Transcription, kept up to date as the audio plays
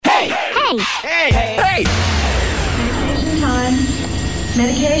Hey! Hey! Medication time.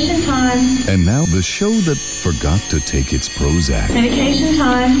 Medication time. And now the show that forgot to take its Prozac. Medication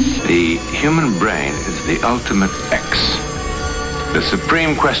time. The human brain is the ultimate X, the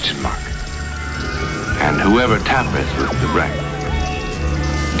supreme question mark. And whoever tampers with the brain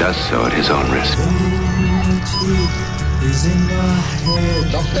does so at his own risk.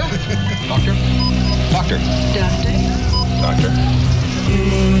 Doctor? Doctor? Doctor? Doctor?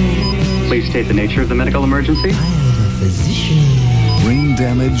 Please state the nature of the medical emergency. I am a physician. Brain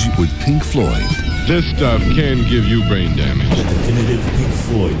Damage with Pink Floyd. This stuff can give you brain damage. The definitive Pink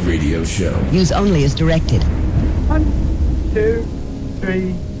Floyd radio show. Use only as directed. 1, 2,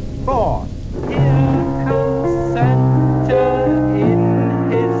 3, 4. Here comes Santa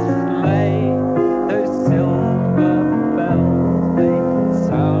in his sleigh. Those silver bells, they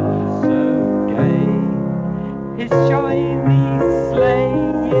sound so gay. His shiny sleigh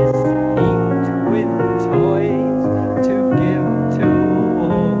is heaped with toys to give to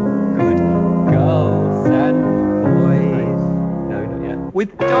all good girls and boys. No, not yet.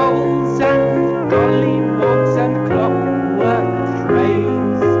 With dolls and gollywogs and clockwork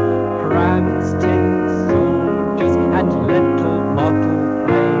trains, prams, tin soldiers, and little model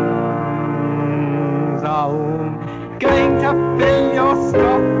planes. Oh, going to fill your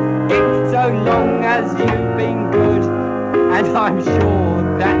stocking so long as you've been good. And I'm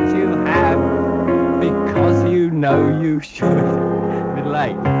sure that you have, because you know you should. Middle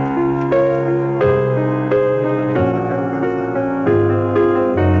eight.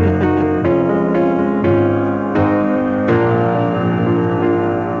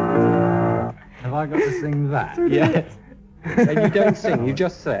 Have I got to sing that? Yes. And you don't sing, you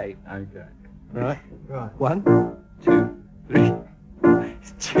just say. Okay. Right? Right. 1, 2, 3.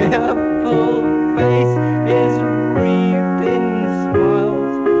 His cheerful face is wreathed in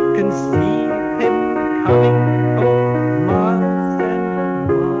smiles. Can see him coming for miles and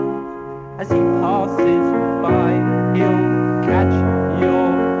miles. As he passes by, he'll catch your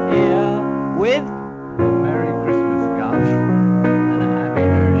ear with a Merry Christmas gun and a Happy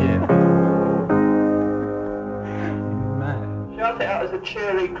New Year. Man. Shout it out as a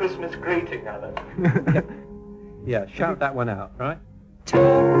cheery Christmas greeting, Alan. Yeah, shout that one out, right?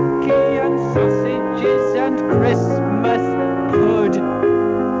 Turkey and sausages and Christmas pud.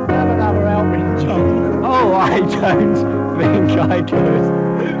 Have another helping, John. Oh, I don't think I could.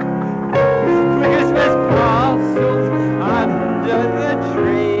 Christmas parcels under the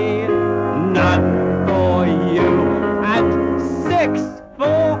tree. None for you and 6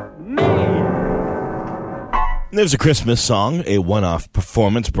 for me. There's a Christmas song, a one-off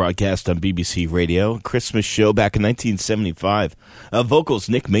performance broadcast on BBC Radio, Christmas show back in 1975. Vocals,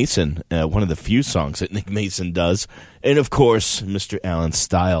 Nick Mason, one of the few songs that Nick Mason does. And, of course, Mr. Alan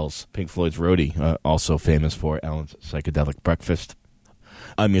Stiles, Pink Floyd's roadie, also famous for Alan's Psychedelic Breakfast.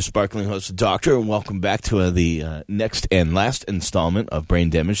 I'm your sparkling host, Doctor, and welcome back to the next and last installment of Brain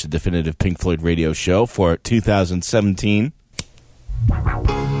Damage, the definitive Pink Floyd radio show for 2017.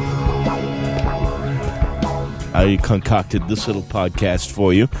 I concocted this little podcast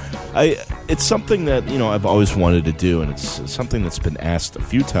for you. It's something that, I've always wanted to do, and it's something that's been asked a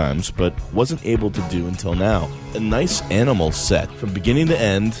few times, but wasn't able to do until now. A nice animal set from beginning to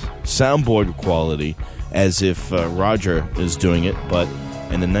end, soundboard quality, as if Roger is doing it, but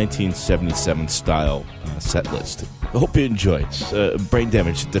in a 1977 style set list. I hope you enjoy it. Brain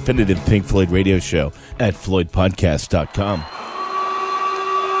Damage, definitive Pink Floyd radio show at floydpodcast.com.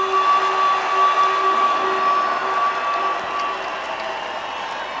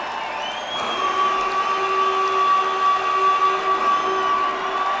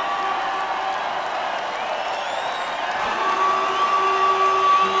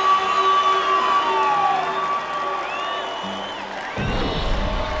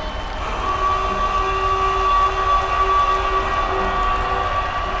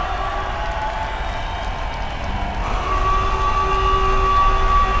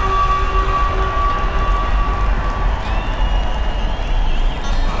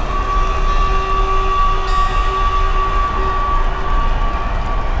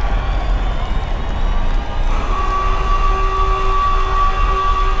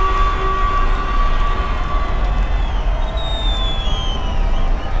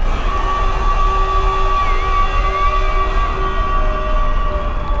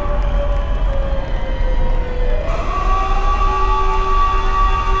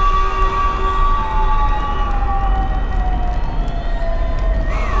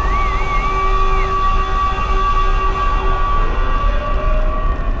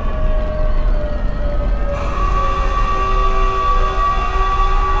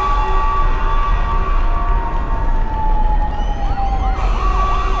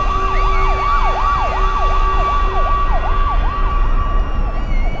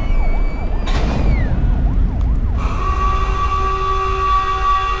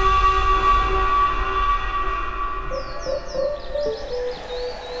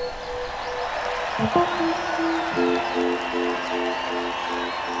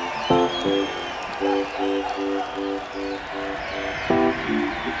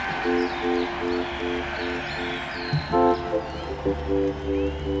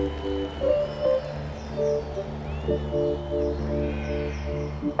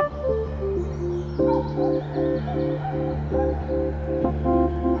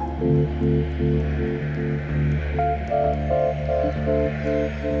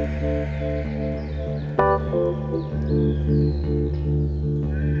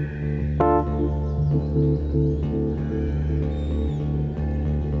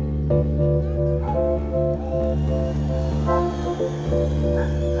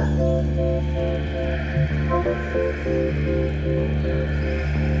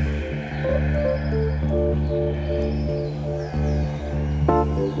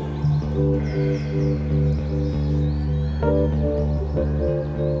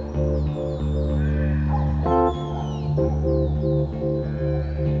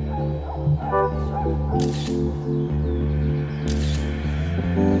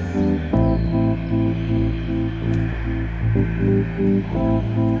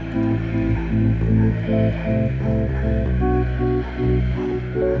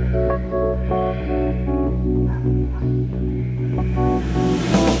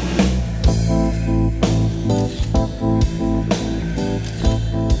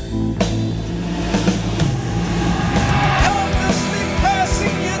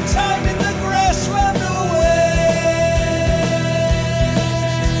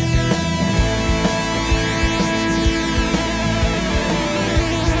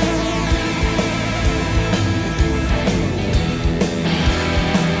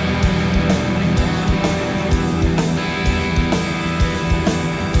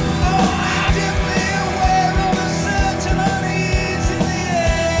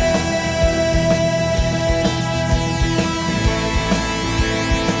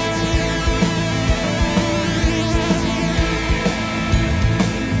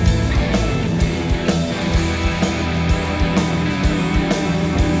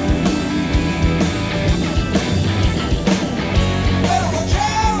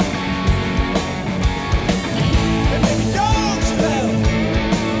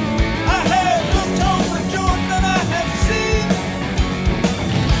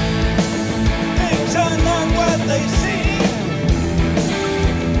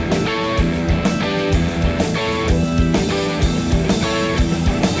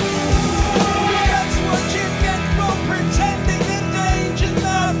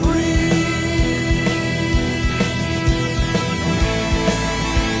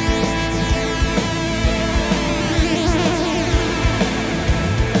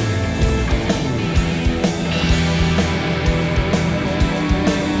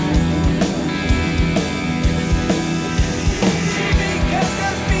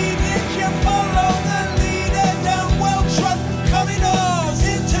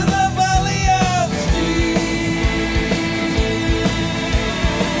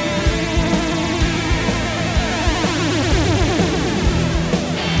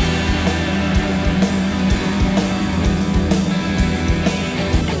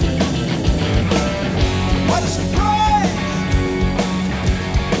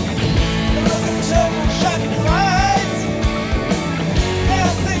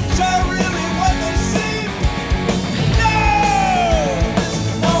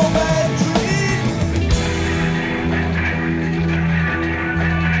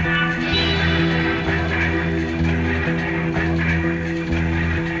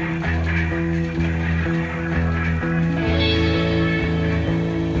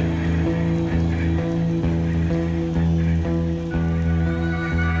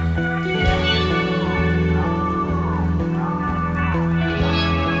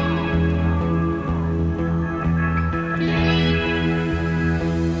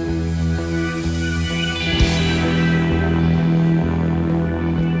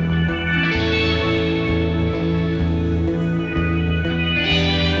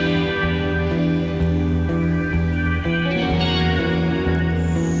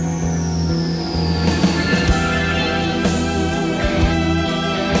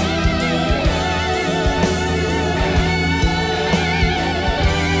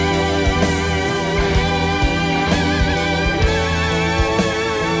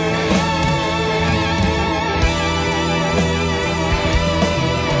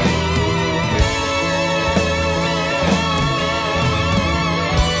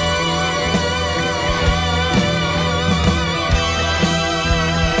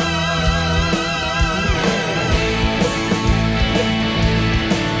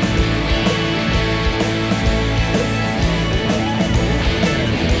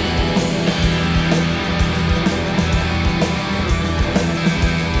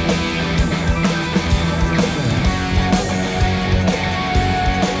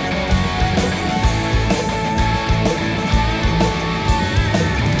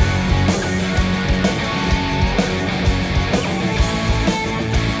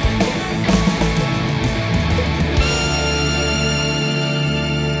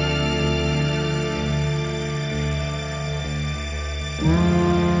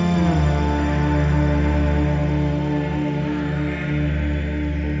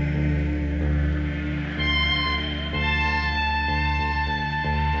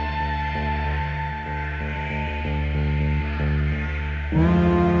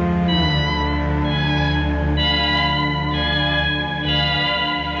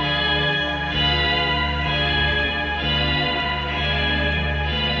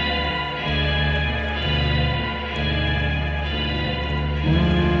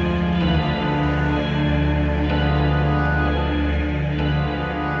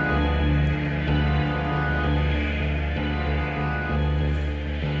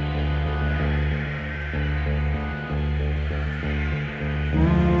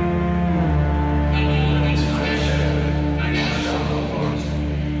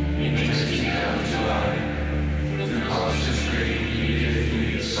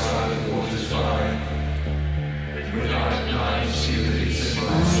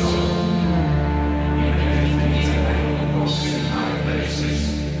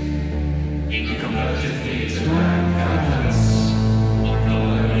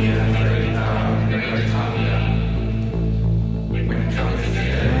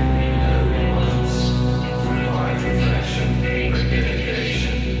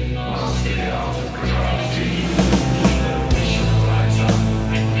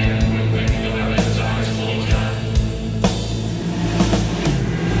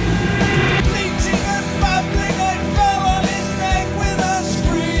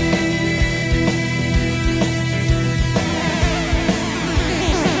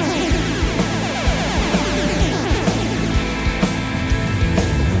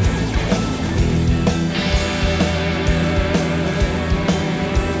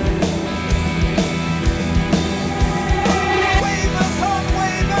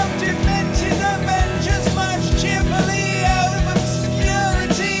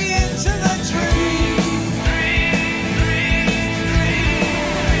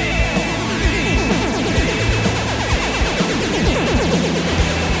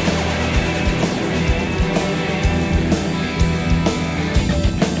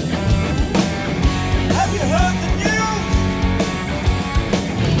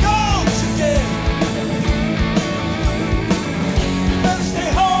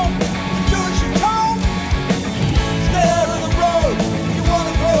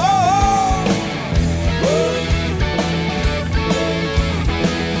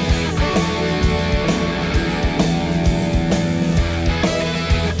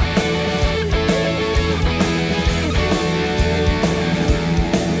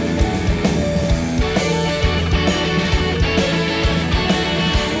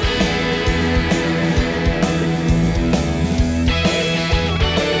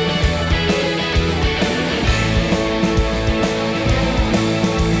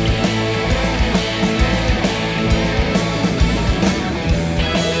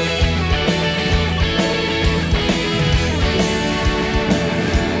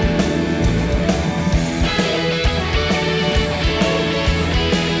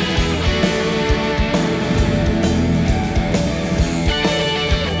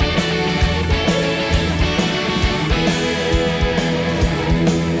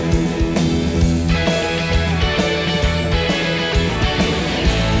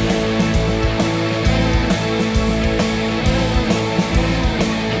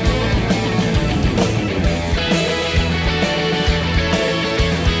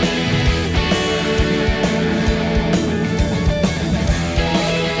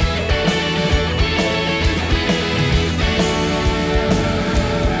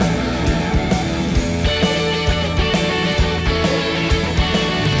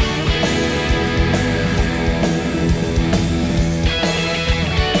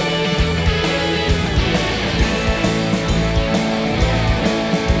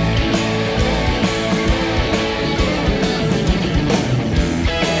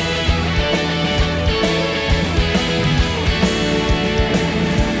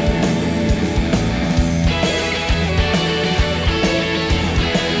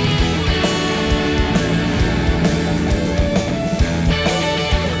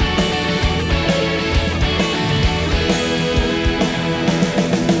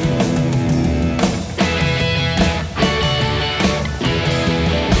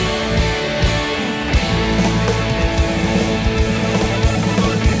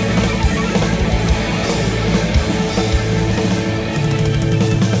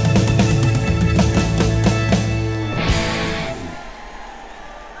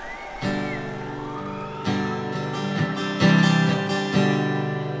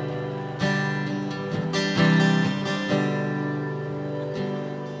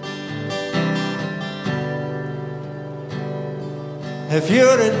 if you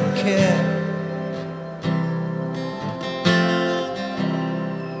didn't care.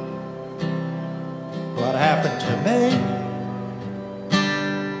 What happened to me?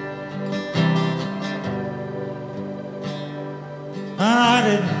 I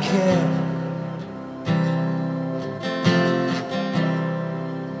didn't care.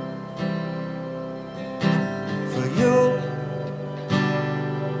 For you,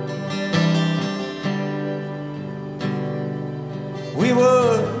 we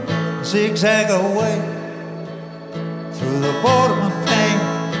would zigzag away through the boredom and pain,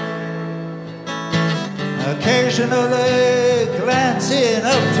 occasionally glancing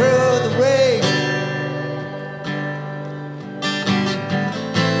up through the rain,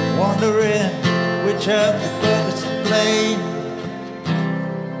 wondering which of the buckets to blame.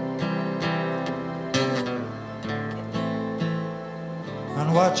 And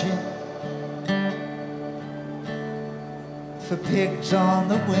watching for pigs on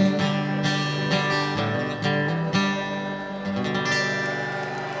the wing.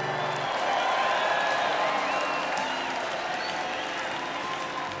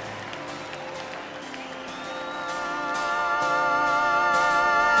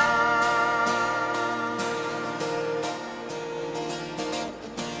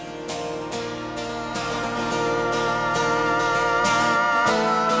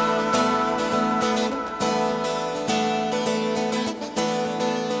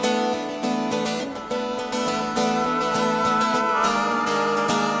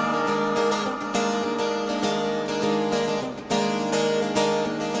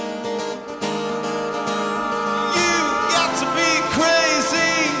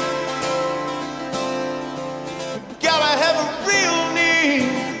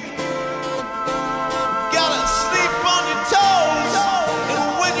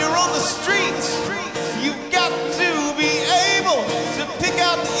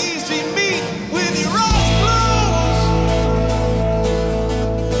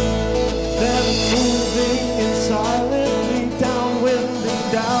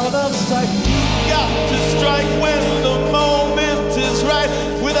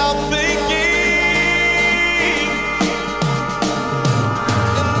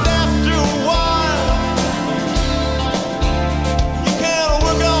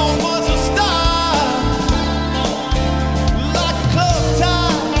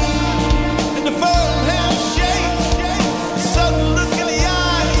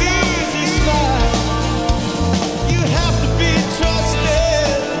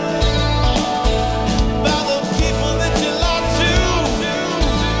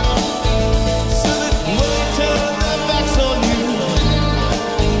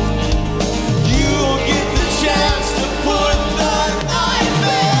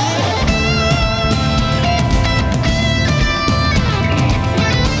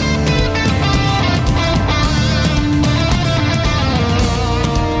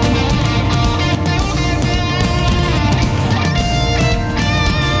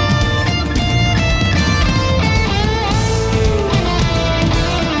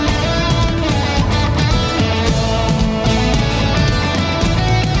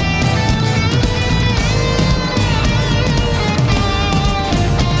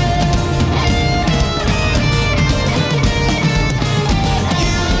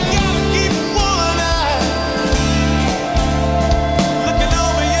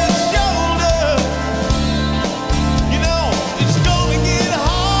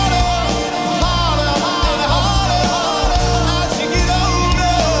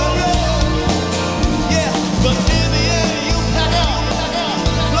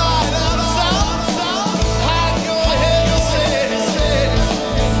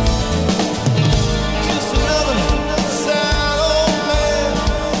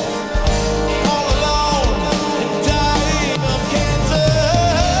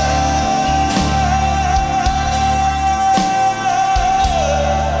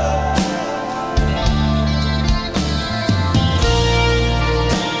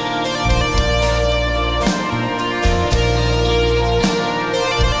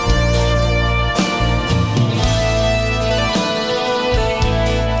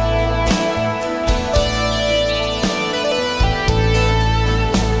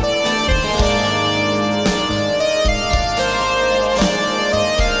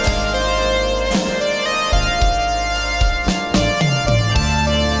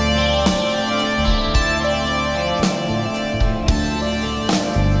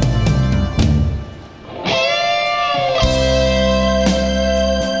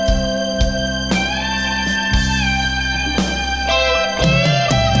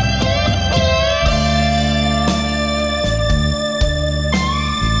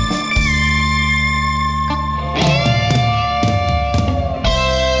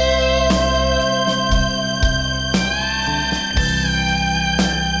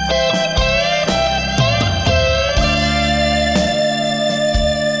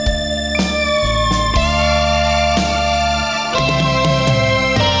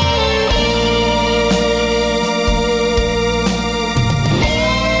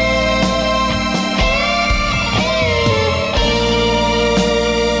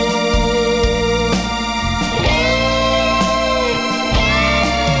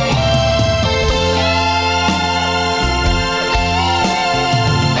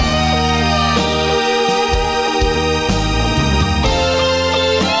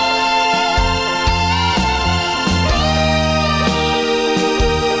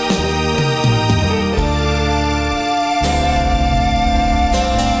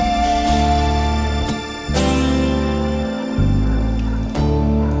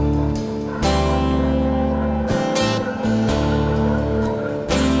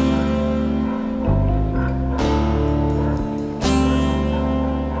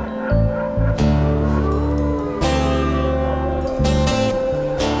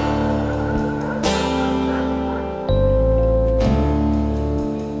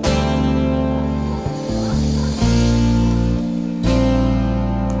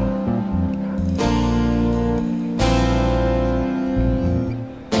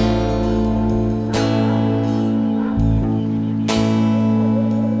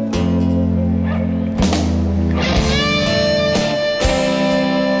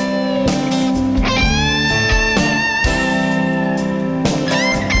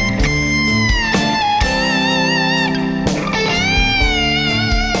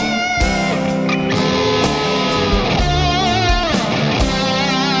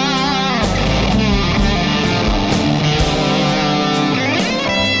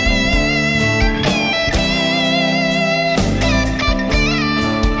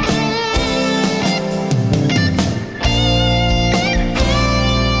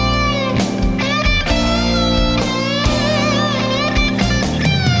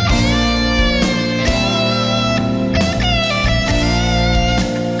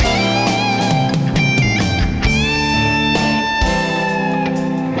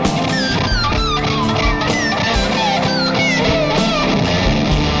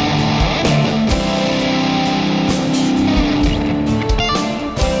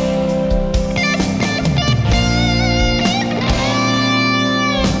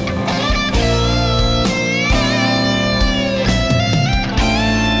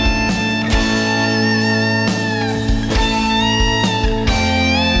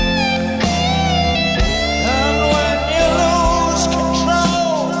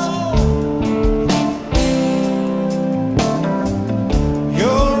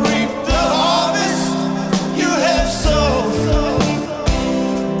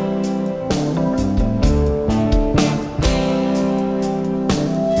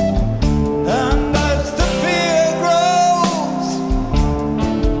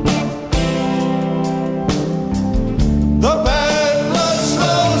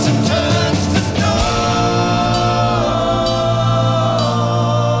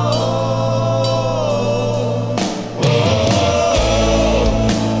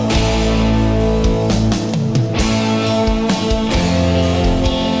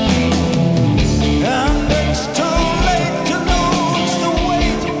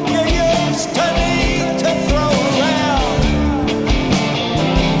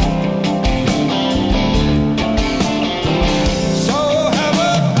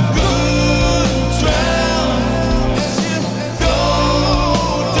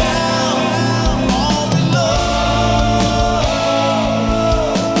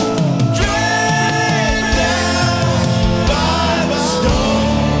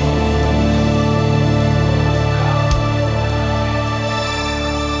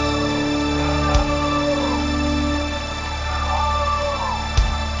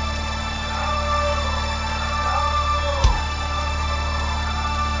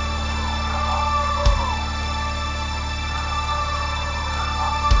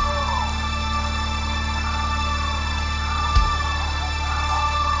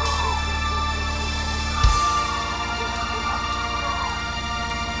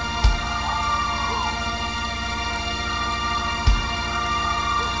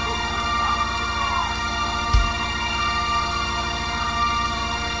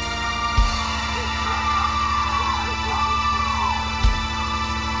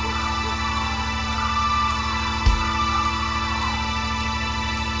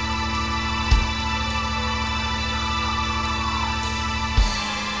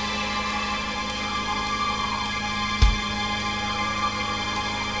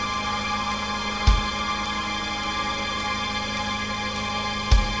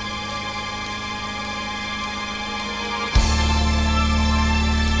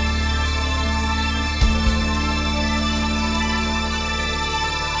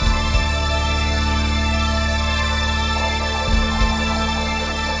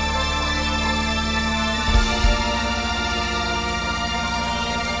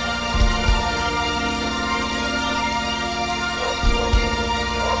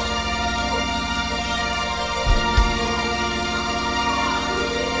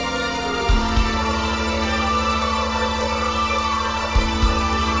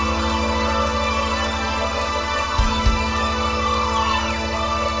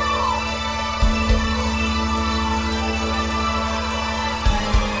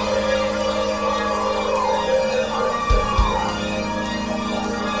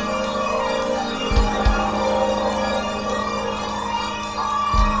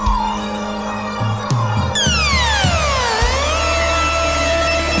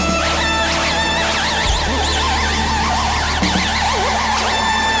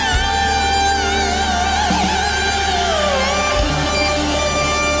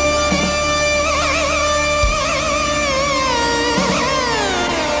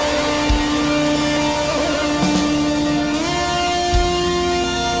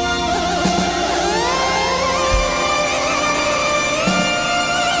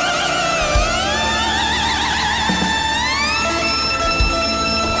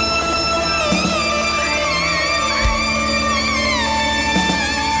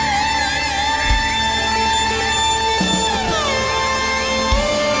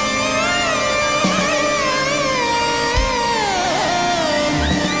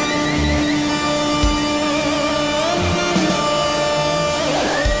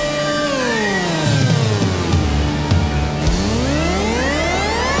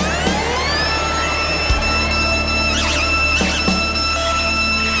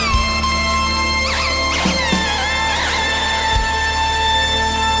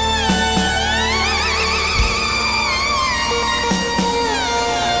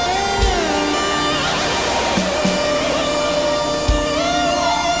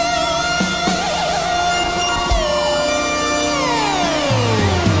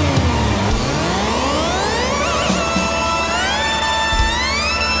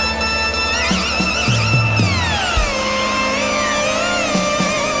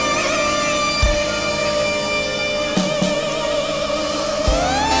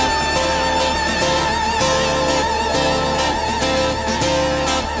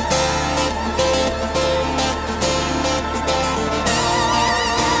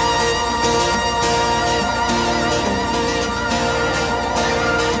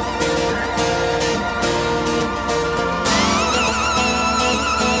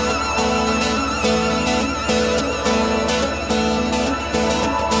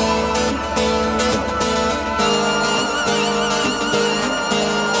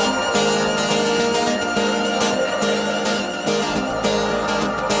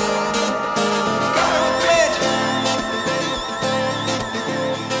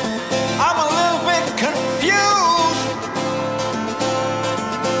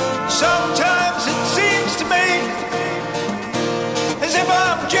 Sometimes it seems to me as if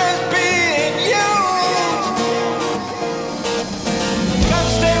I'm just being used. Gotta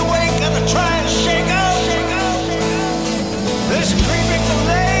stay awake, gotta try and shake out this creeping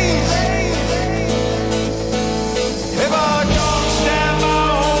malaise. If I don't stand my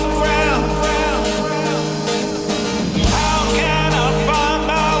own ground, how can I find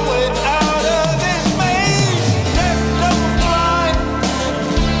my way out of this maze? Deaf, dumb, blind,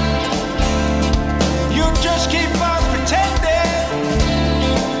 you just keep on pretending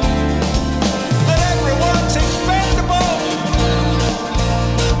that everyone's expendable.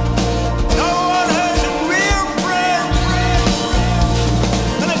 No one has a real friend,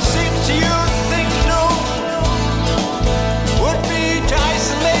 and it seems to you the thing to do would be to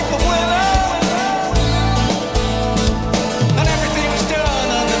isolate the winner, and everything's done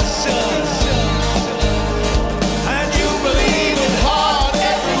under the sun. And you believe in heart,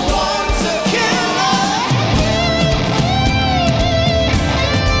 everyone's a killer.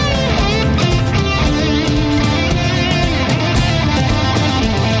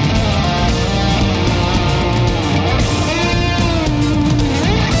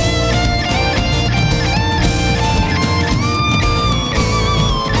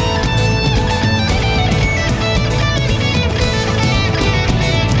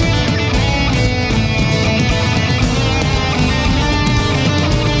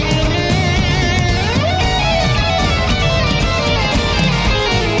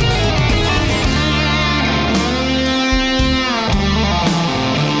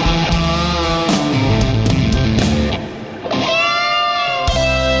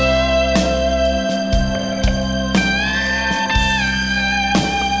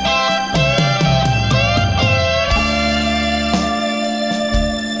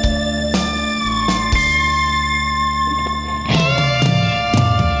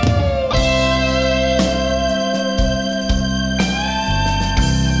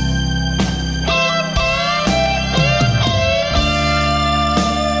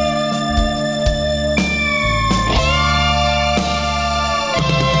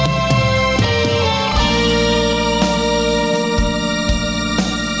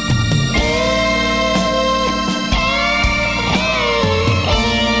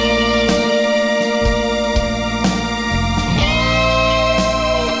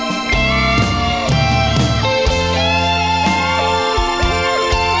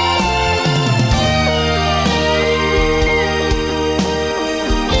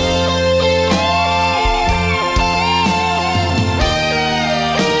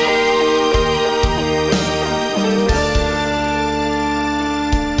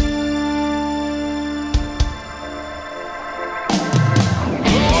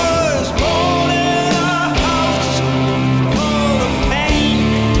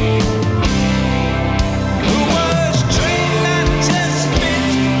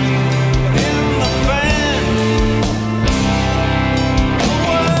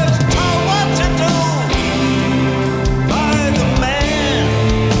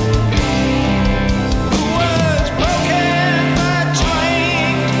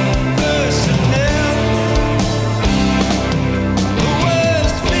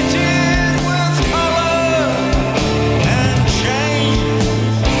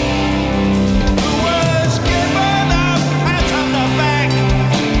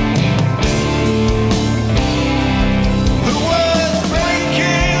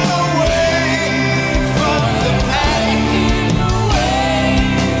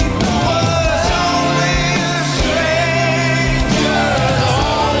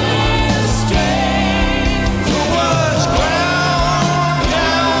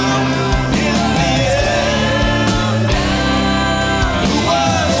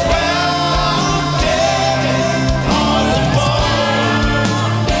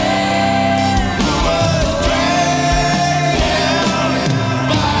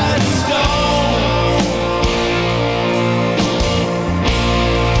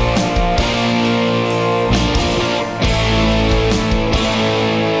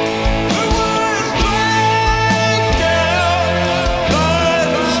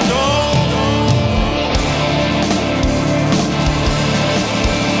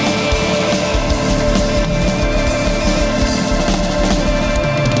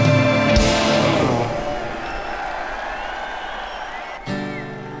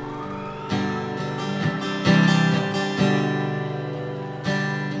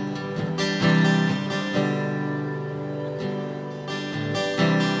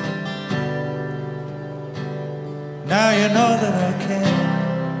 Now you know that I care.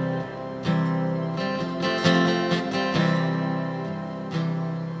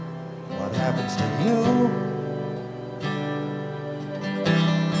 happens to you.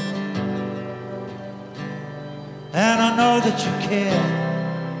 And I know that you care.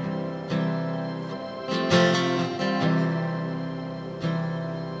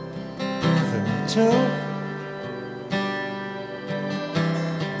 For me too.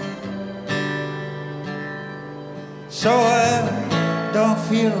 So I don't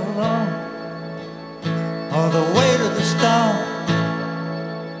feel alone, or the weight of the stone.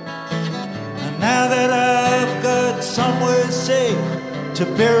 And now that I've got somewhere safe to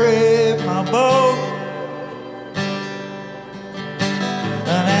bury my boat,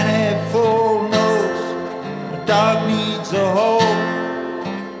 and any fool knows a dog needs a hole.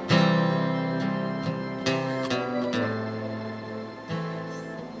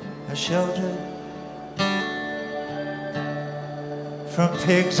 A shelter from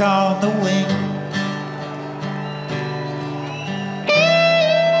pigs on the wing.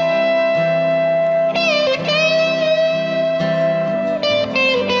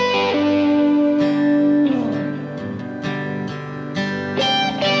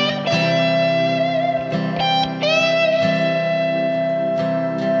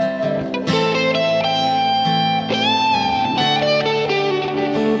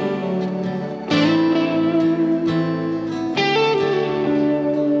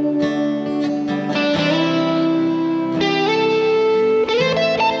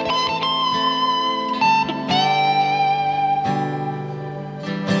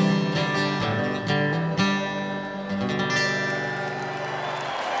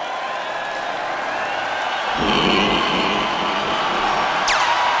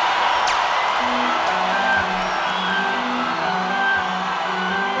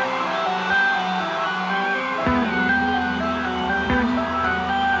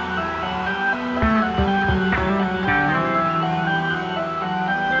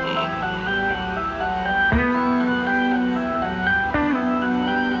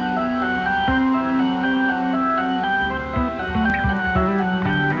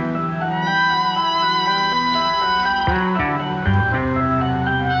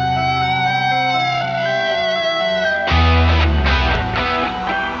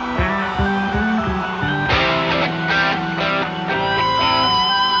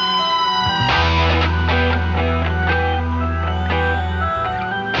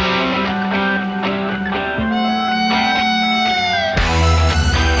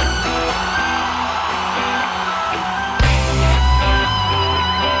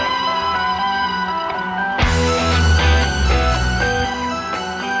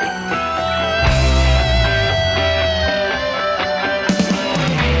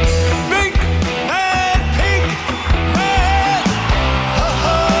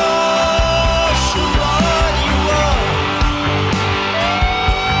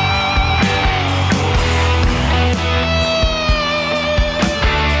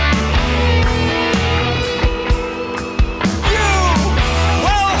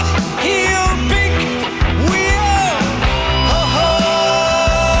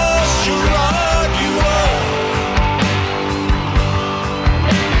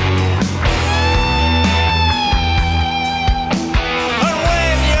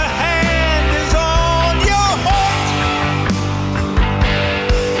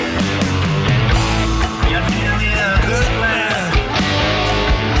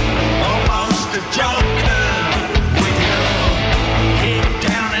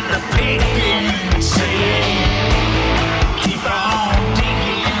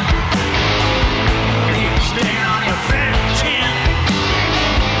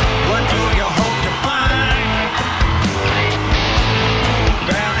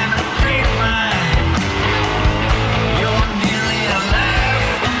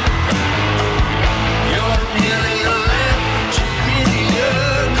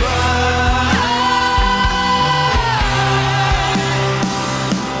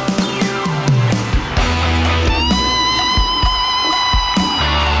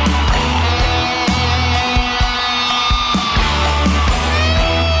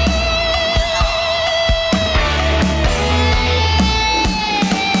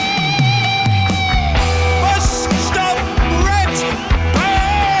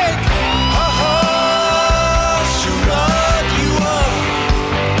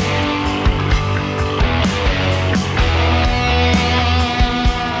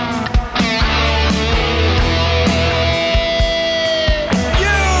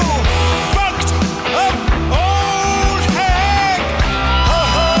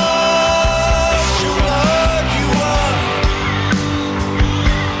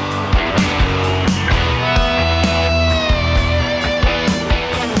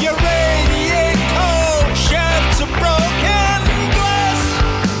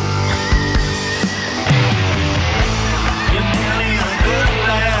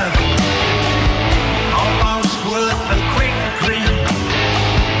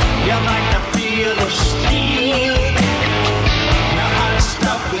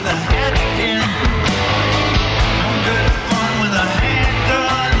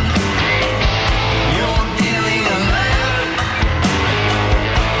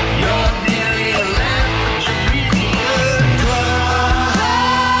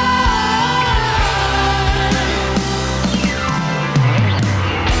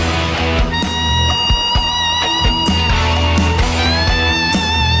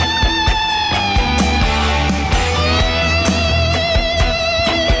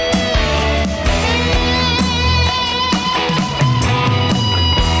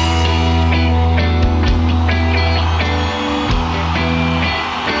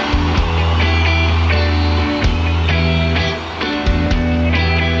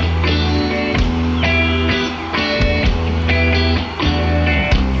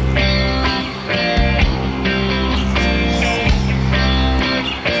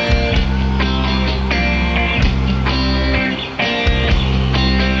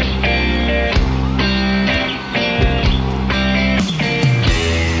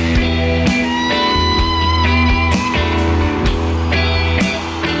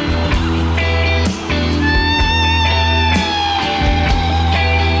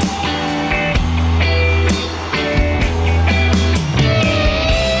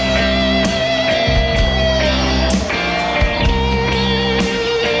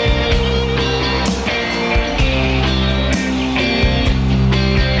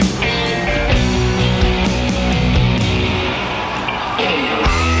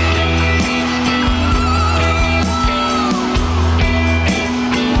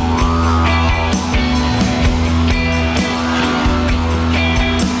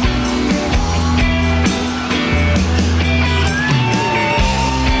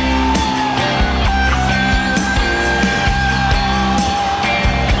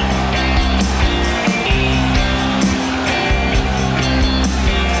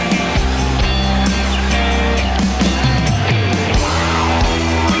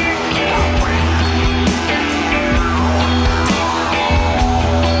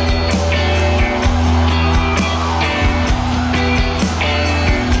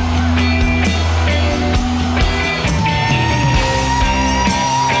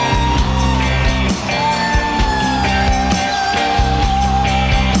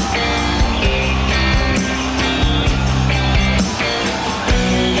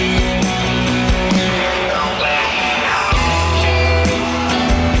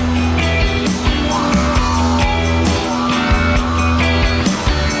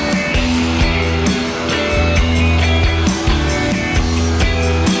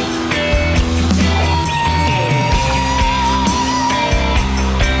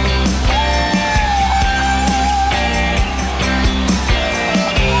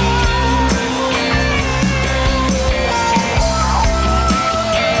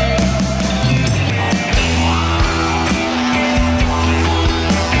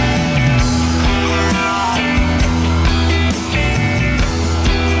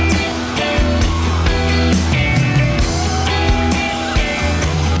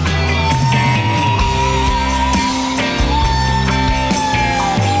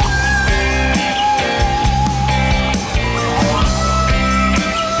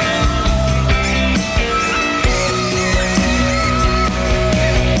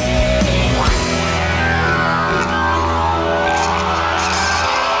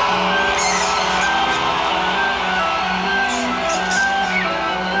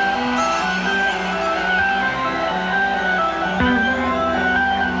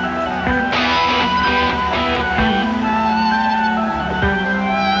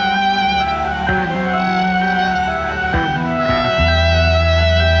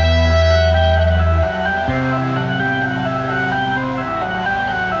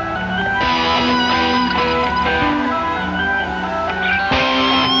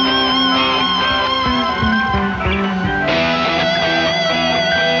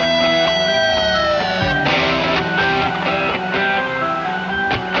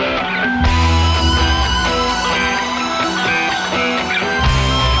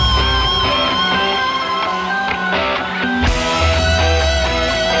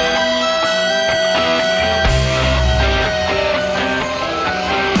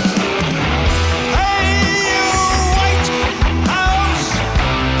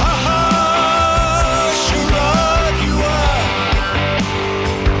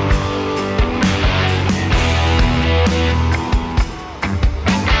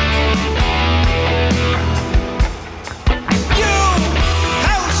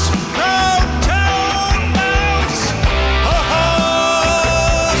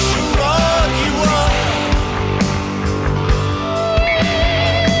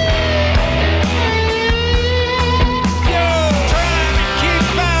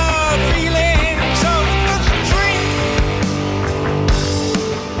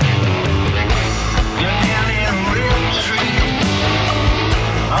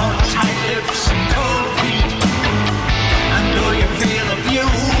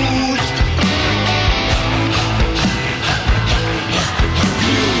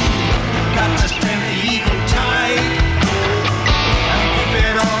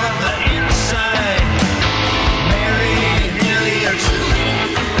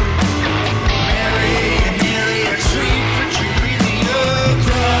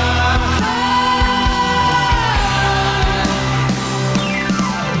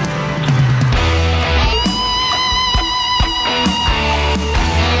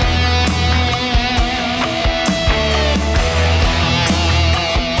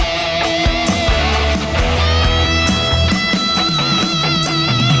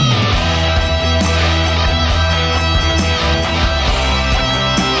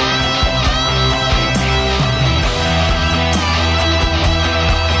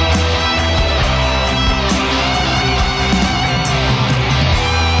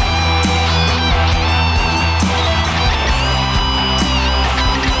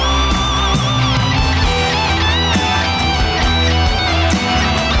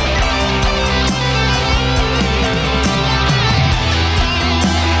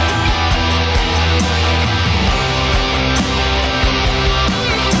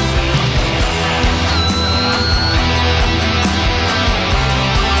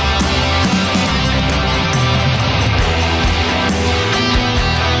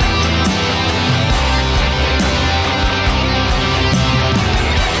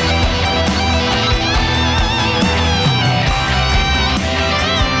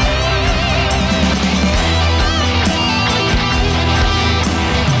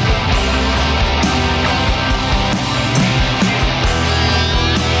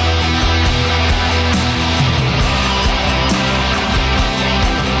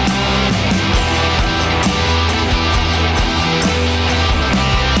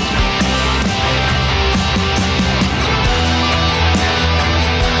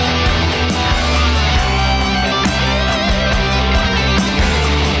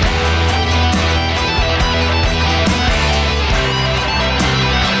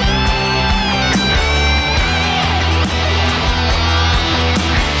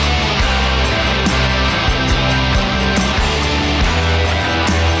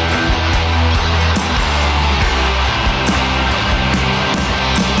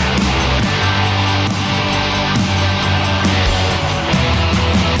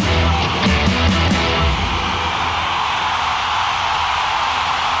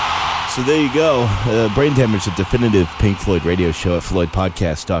 So there you go. Brain Damage, a definitive Pink Floyd radio show at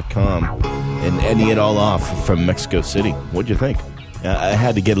floydpodcast.com. And ending it all off from Mexico City. What'd you think? I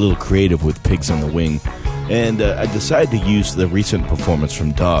had to get a little creative with Pigs on the Wing. And I decided to use the recent performance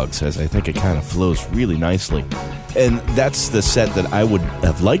from Dogs, as I think it kind of flows really nicely. And that's the set that I would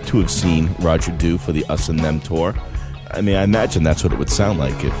have liked to have seen Roger do for the Us and Them tour. I mean, I imagine that's what it would sound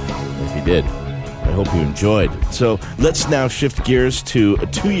like if he did. I hope you enjoyed. So let's now shift gears to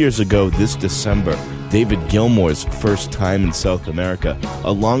 2 years ago this December, David Gilmour's first time in South America,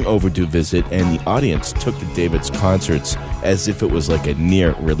 a long overdue visit, and the audience took to David's concerts as if it was like a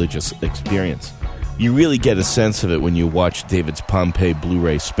near religious experience. You really get a sense of it when you watch David's Pompeii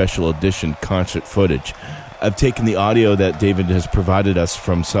Blu-ray Special Edition concert footage. I've taken the audio that David has provided us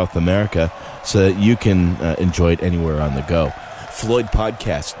from South America so that you can enjoy it anywhere on the go.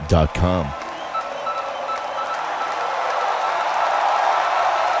 floydpodcast.com.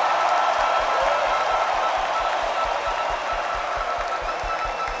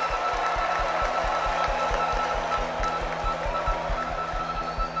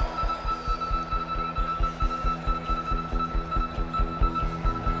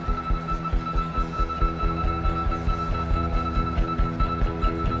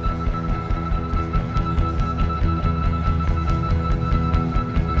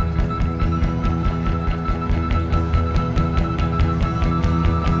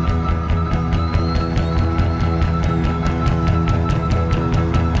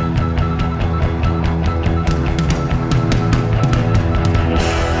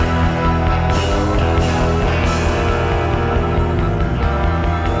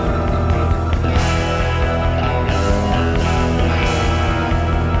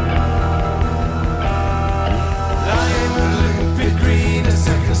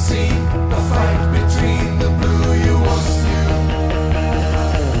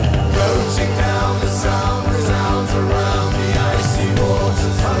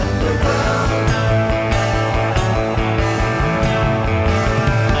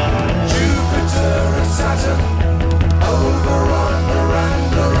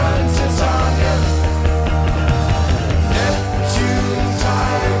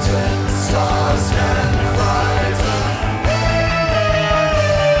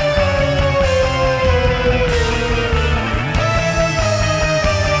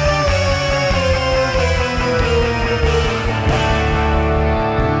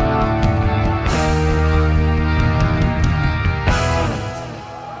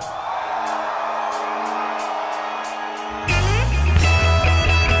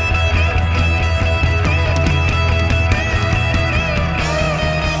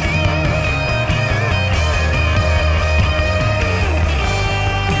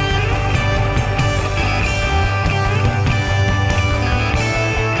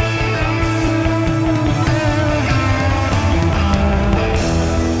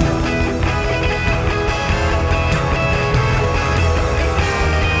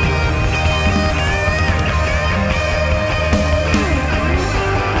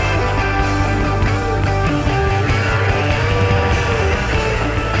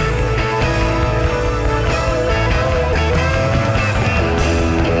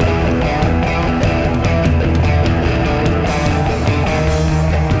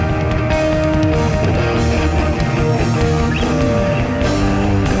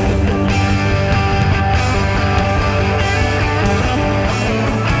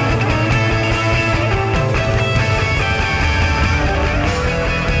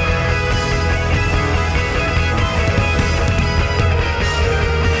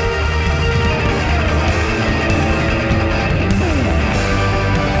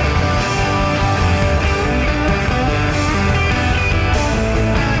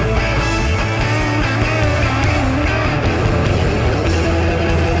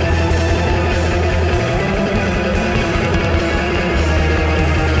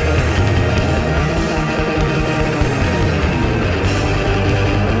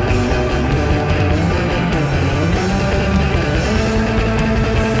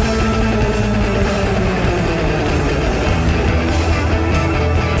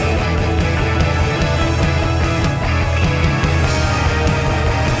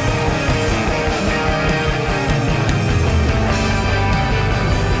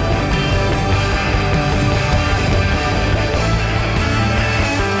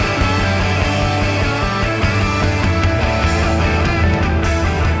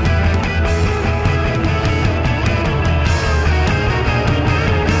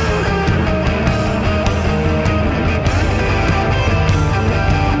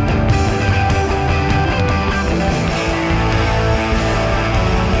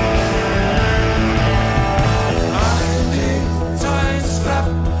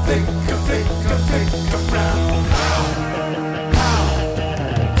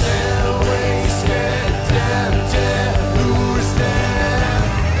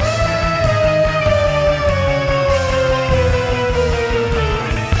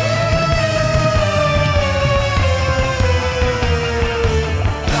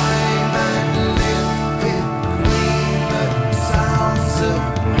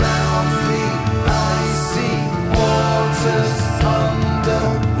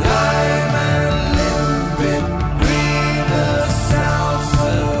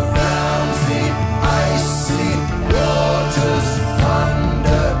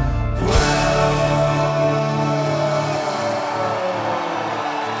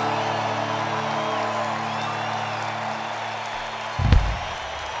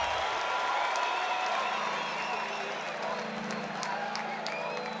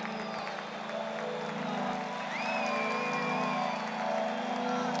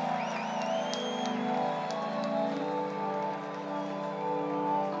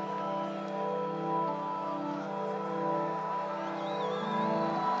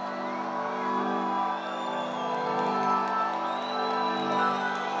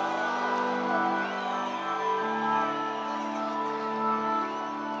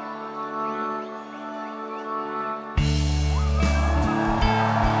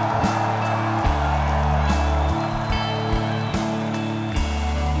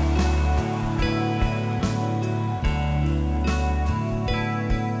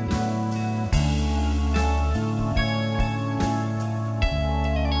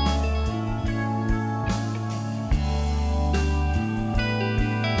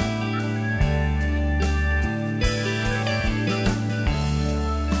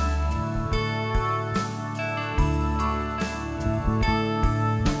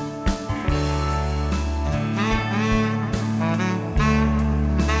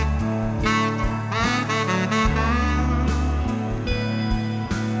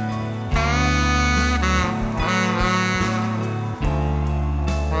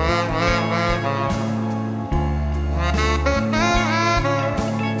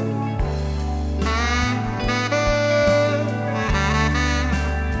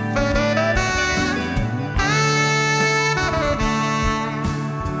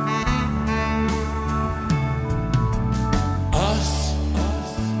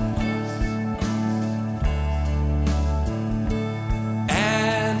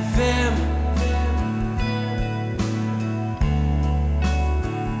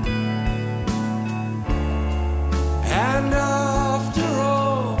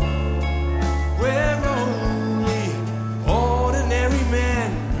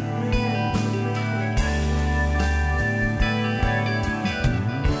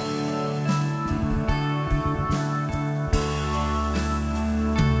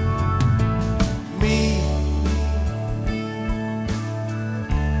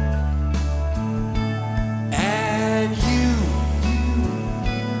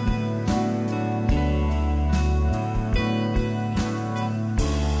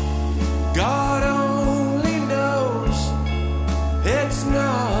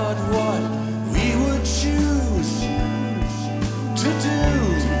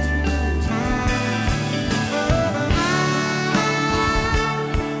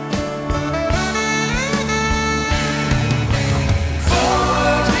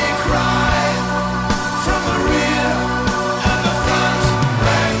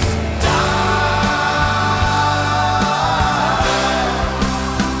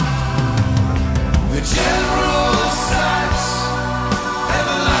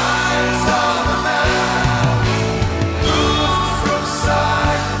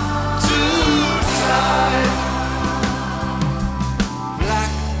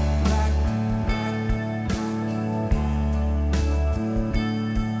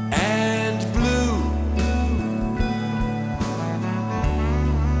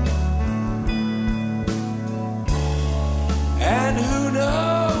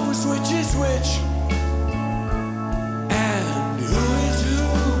 knows which is which and who is who.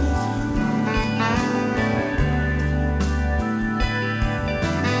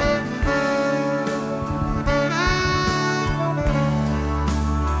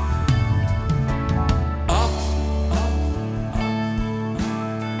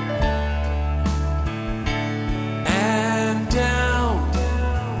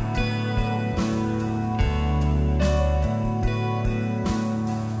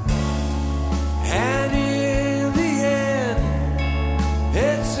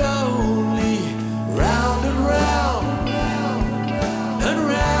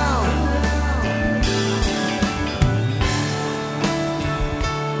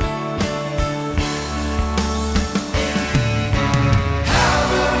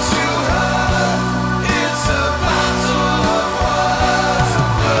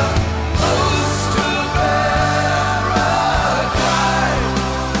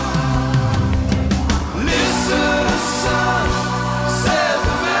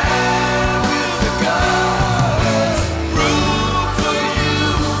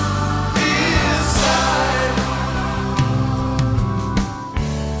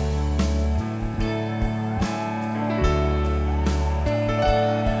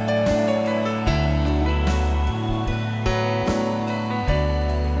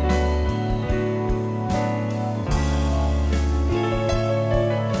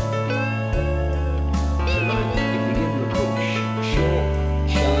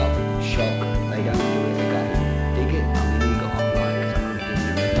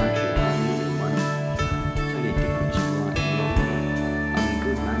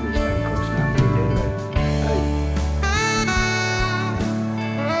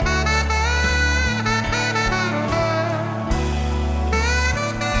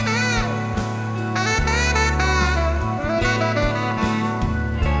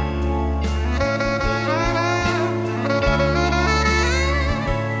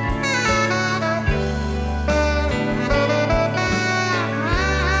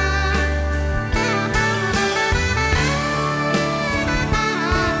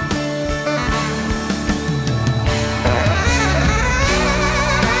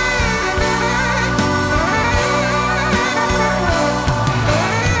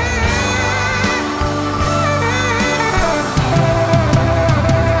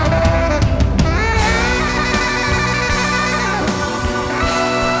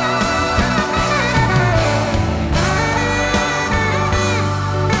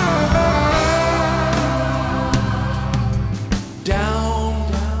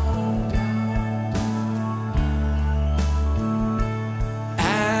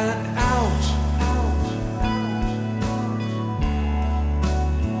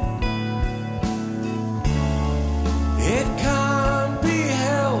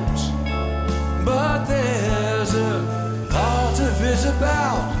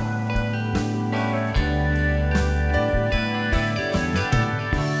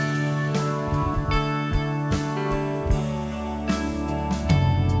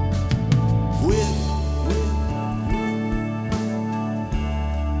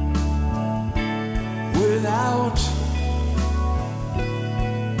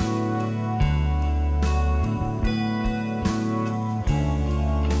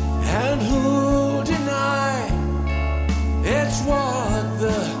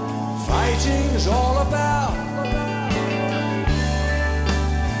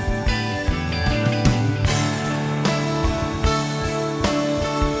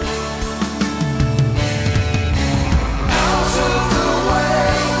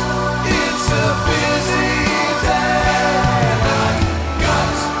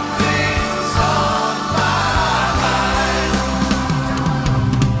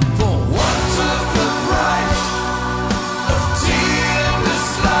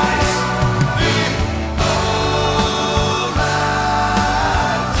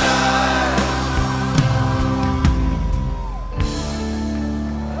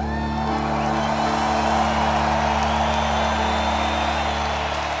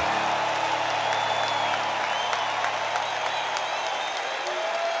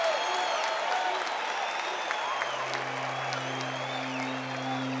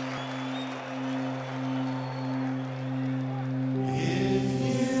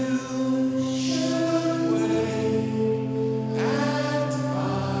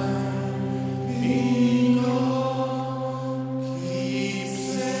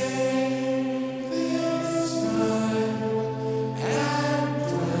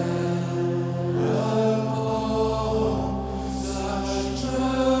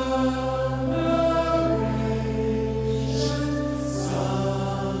 sun.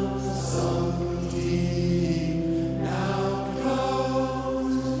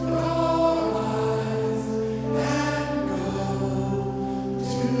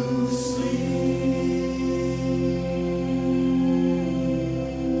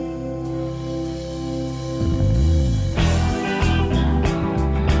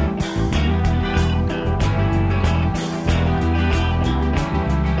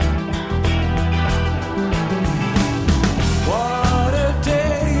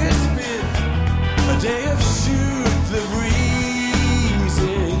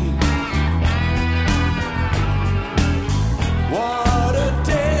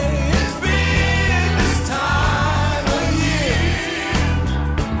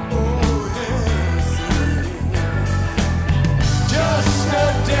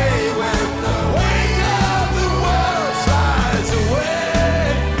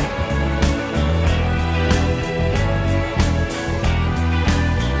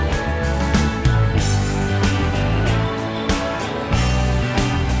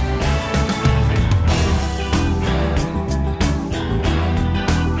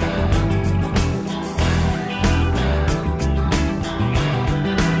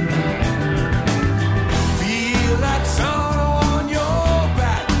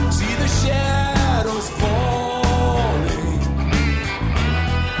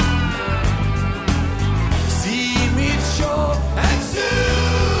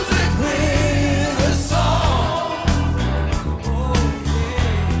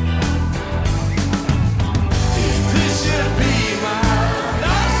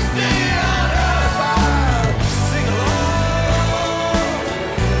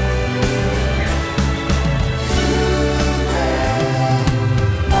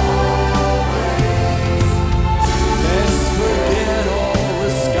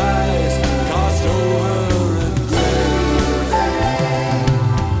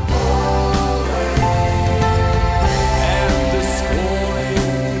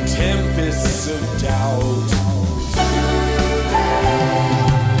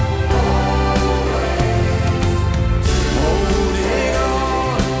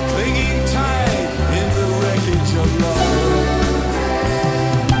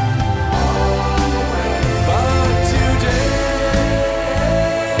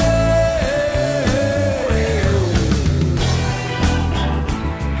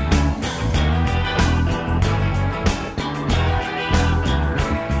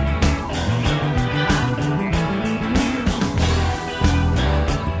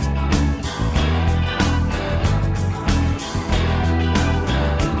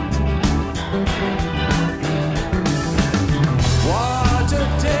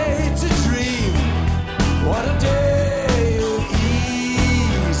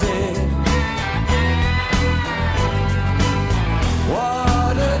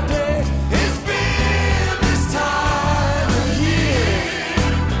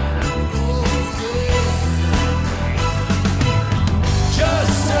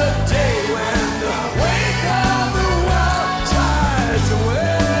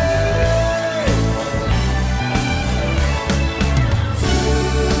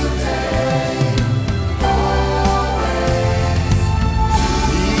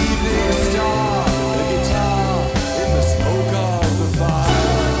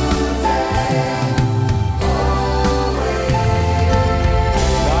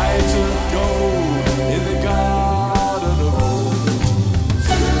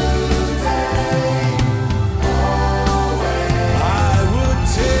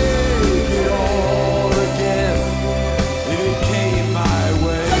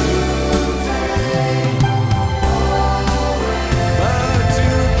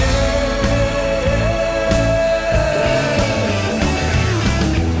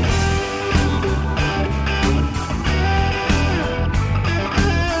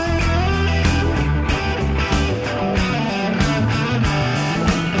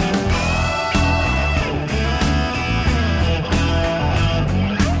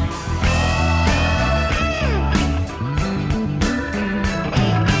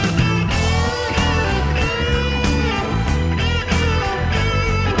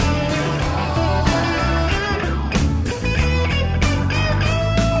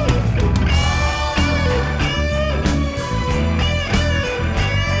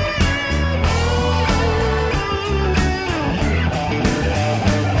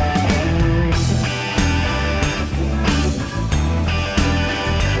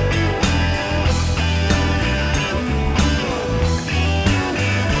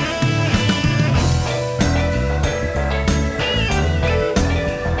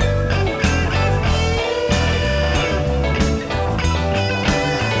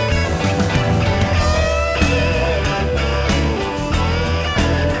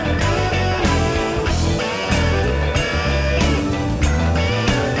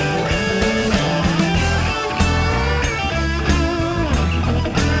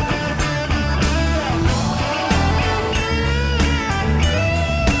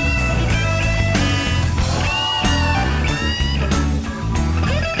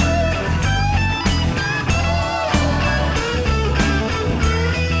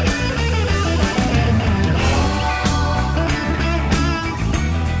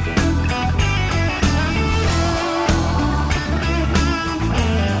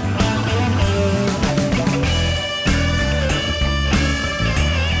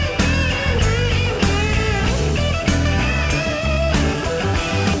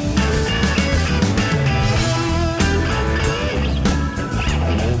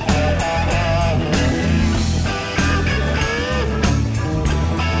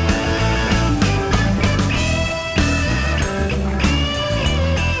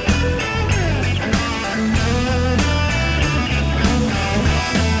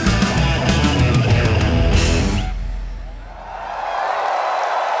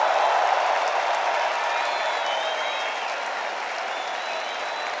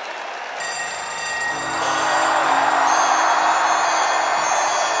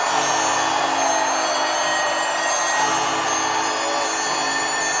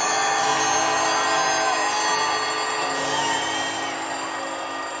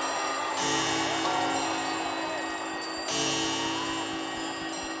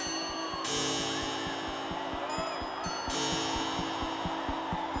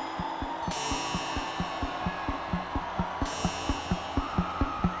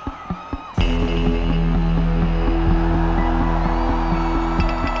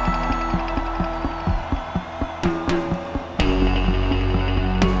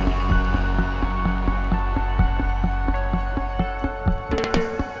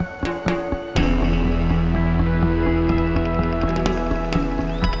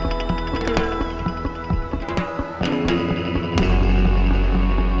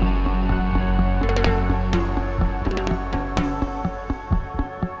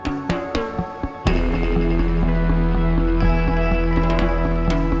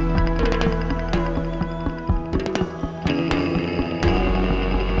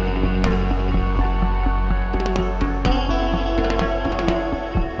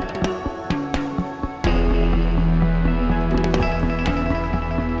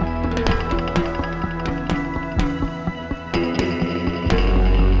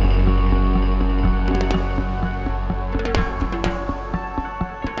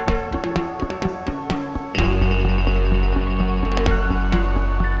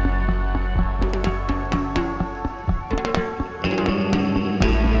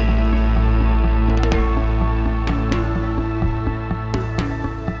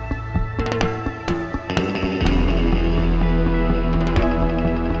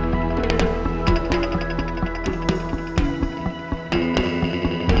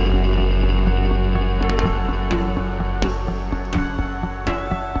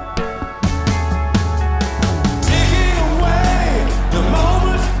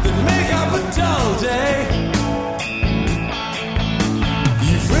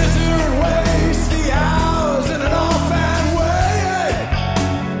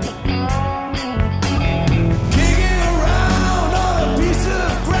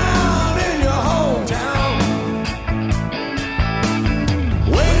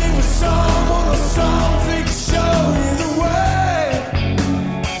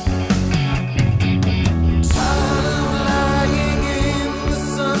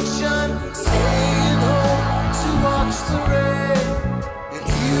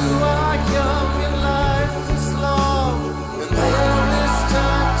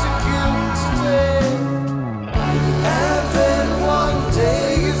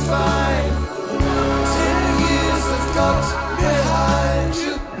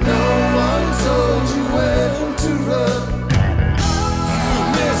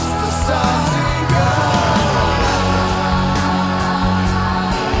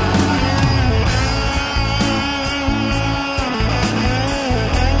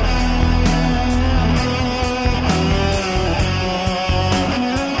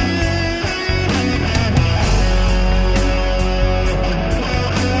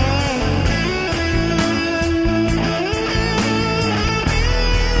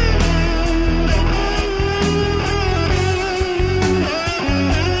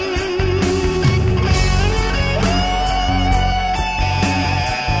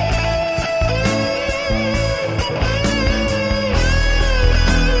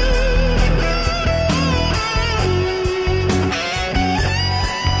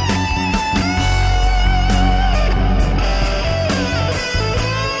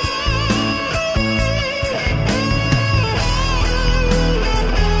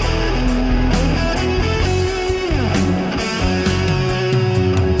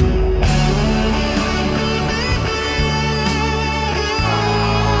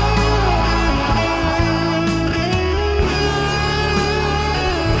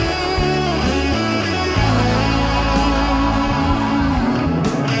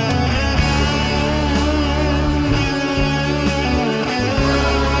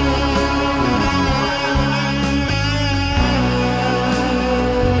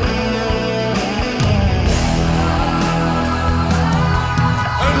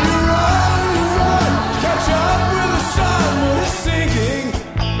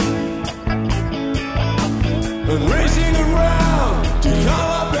 and racing around to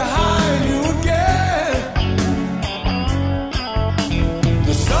come up behind you again.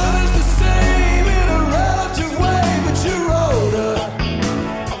 The sun is the same in a relative way, but you're older,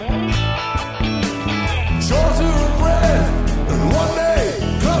 shorter of breath, and one day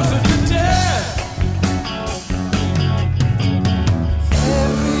closer to death.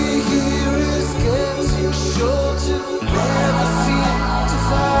 Every year is getting shorter, never seem to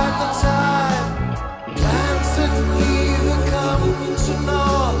find the time. Plans that neither come to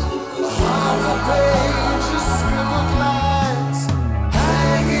naught, half a page of scribbled lines,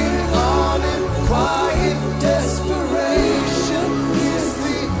 hanging on in quiet desperation is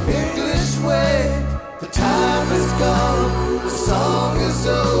the English way. The time is gone, the song is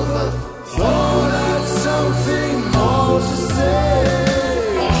over, thought I'd something more to say.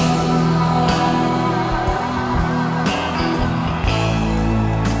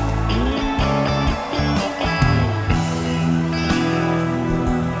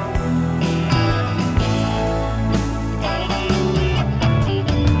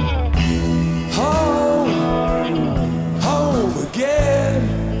 Home again.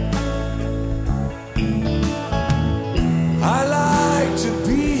 I like to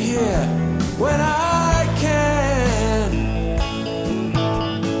be here when I can.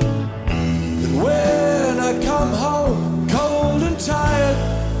 And when I come home cold and tired,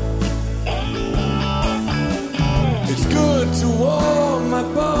 it's good to warm my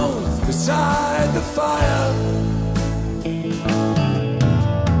bones beside the fire.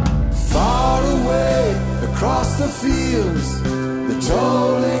 Far away across the fields, the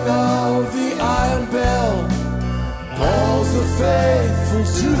tolling of the iron bell calls the faithful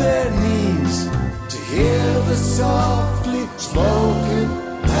to their knees to hear the softly spoken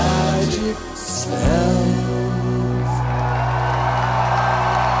magic spells.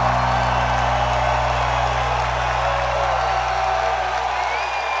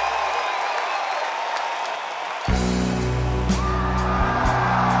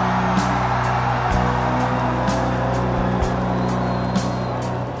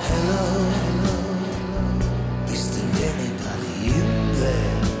 Is there anybody in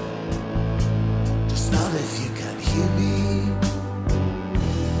there? Just not if you can hear me.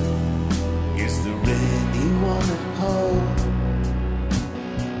 Is there anyone at home?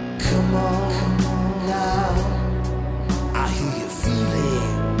 Come on now. I hear you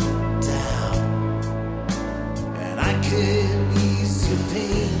feeling down, and I can ease your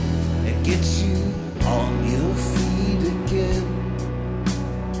pain and get you on your feet again.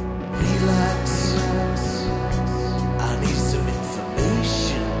 Relax. I need some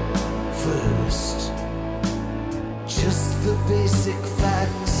information first. Just the basic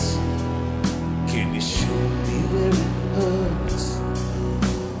facts. Can you show me where it hurts?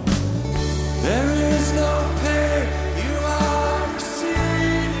 There is no pain you are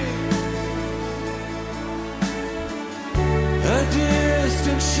receiving. A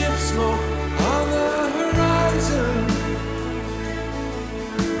distant ship smoke on the horizon.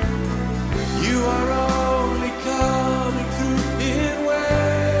 You are only coming through in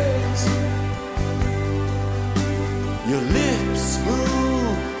waves. Your lips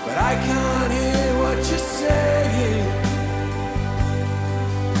move, but I can't hear what you're saying.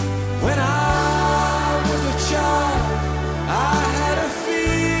 When I was a child, I had a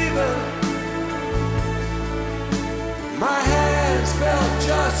fever. My hands felt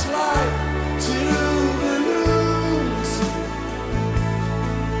just like two balloons.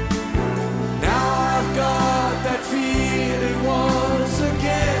 Now I've got that feeling once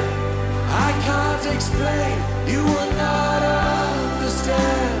again. I can't explain, you will not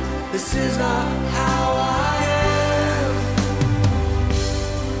understand. This is not how I am.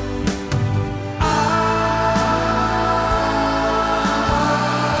 I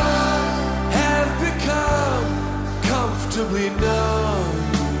have become comfortably numb.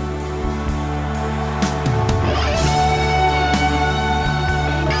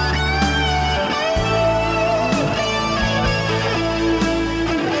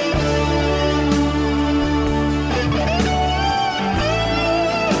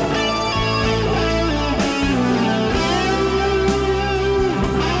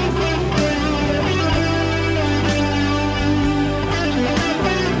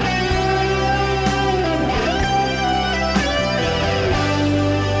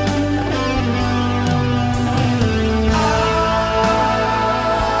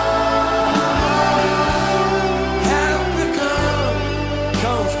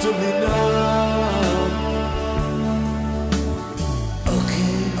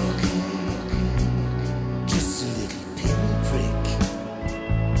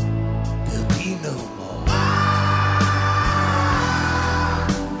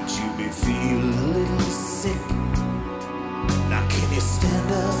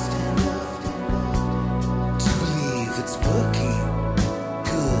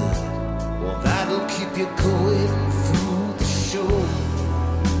 you're going through the show.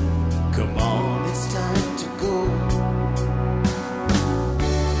 Come on, it's time to go.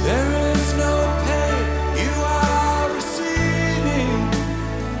 There is no pain you are receiving.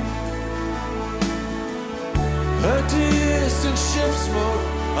 A distant ship smoke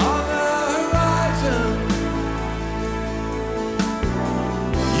on the horizon.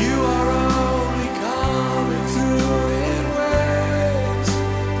 You are only coming through in waves.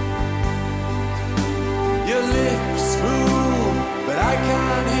 Your lips move, but I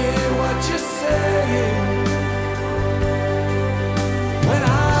can't hear what you're saying. When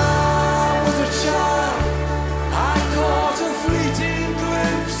I was a child, I caught a fleeting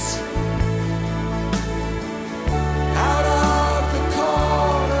glimpse out of the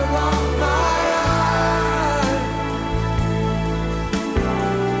core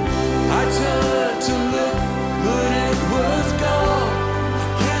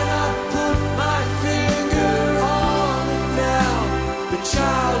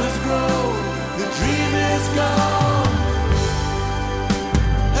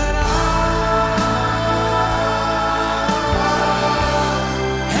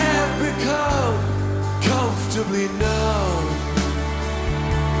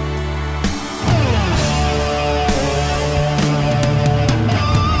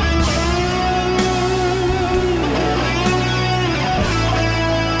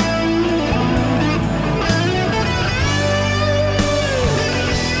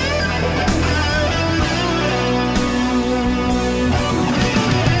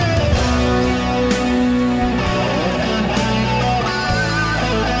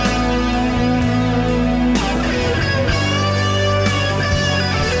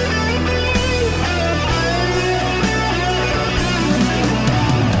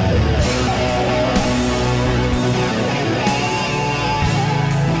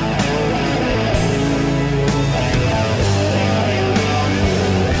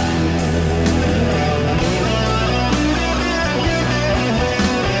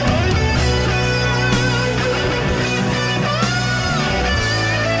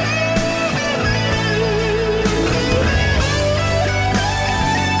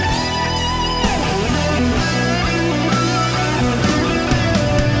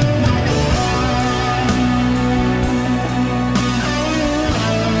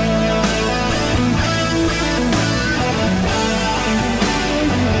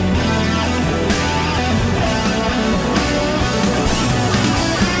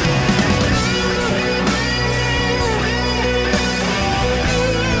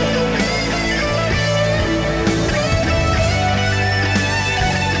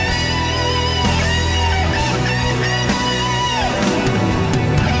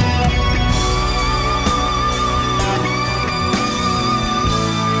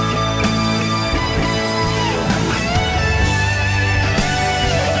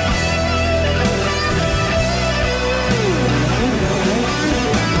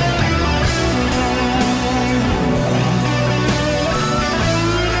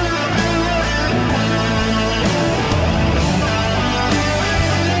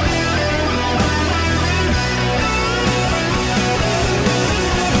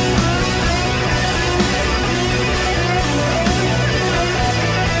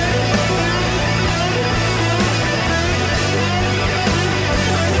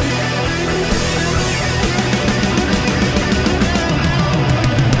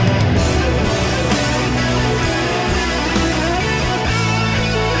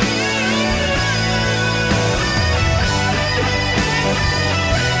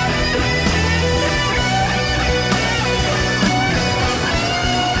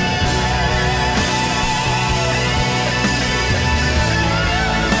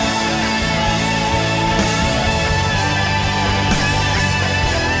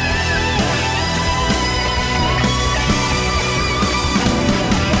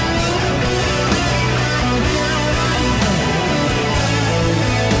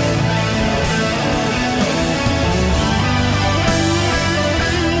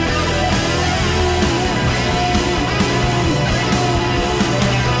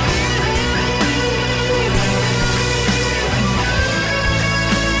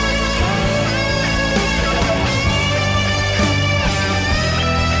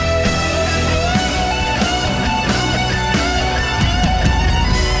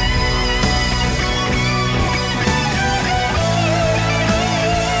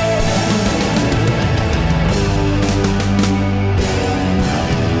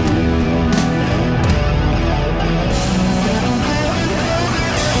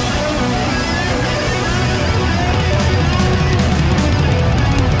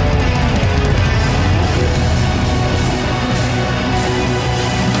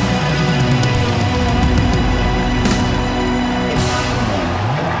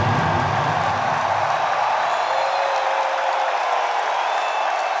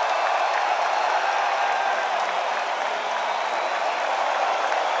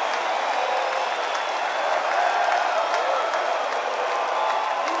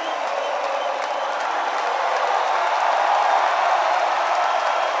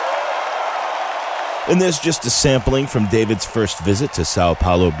And there's just a sampling from David's first visit to Sao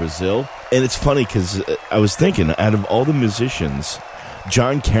Paulo, Brazil. And it's funny because I was thinking, out of all the musicians,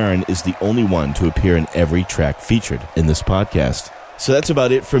 John Caron is the only one to appear in every track featured in this podcast. So that's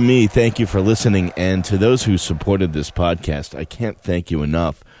about it from me. Thank you for listening. And to those who supported this podcast, I can't thank you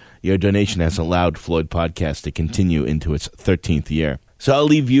enough. Your donation has allowed Floyd Podcast to continue into its 13th year. So I'll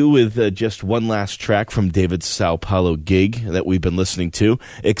leave you with just one last track from David's Sao Paulo gig that we've been listening to,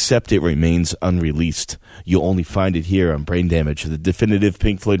 except it remains unreleased. You'll only find it here on Brain Damage, the definitive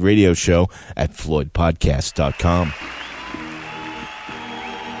Pink Floyd radio show at floydpodcast.com.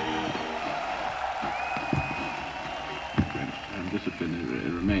 Discipline,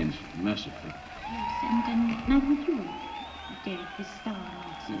 it remains merciful. Yes, and now would you, Derek, the star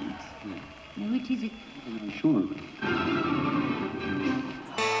artist? Now, what is it? Sure of it.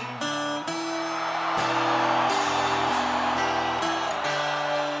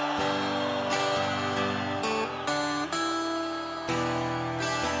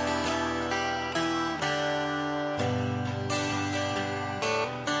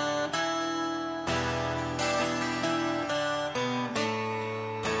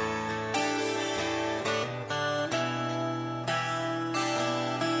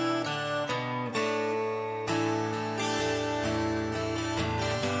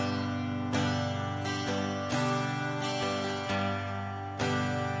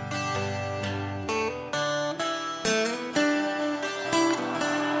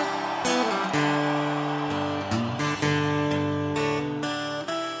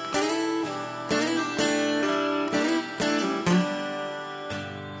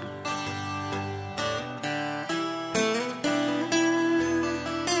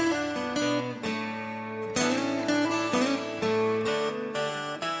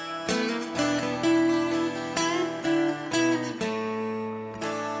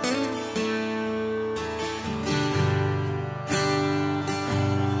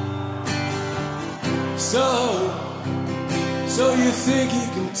 So you think you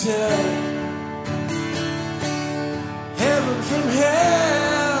can tell heaven from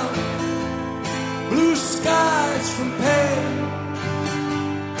hell, blue skies from pale?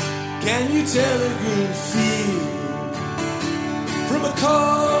 Can you tell a green field from a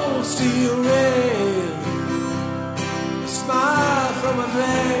cold steel rail, a smile from a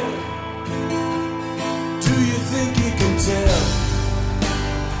veil? Do you think you can tell?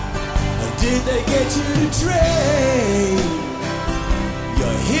 Or did they get you to trade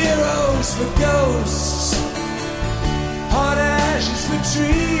your heroes for ghosts, hot ashes for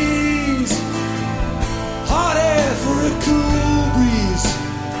trees, hot air for a cool breeze,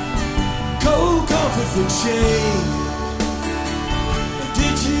 cold comfort for change? Or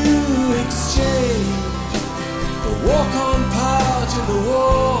did you exchange the walk-on part of the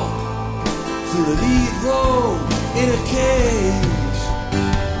war for a lead role in a cage?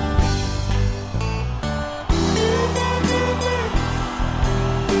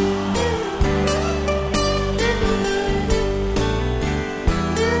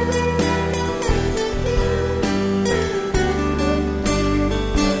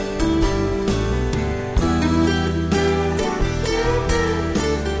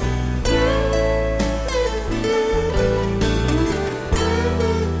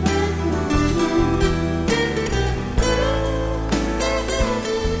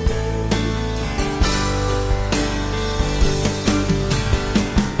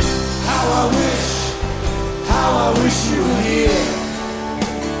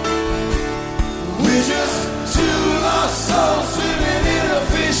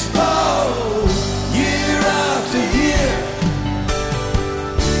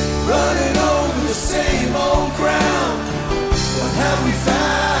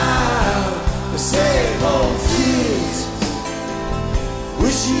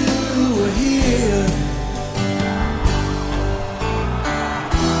 Wish you were here.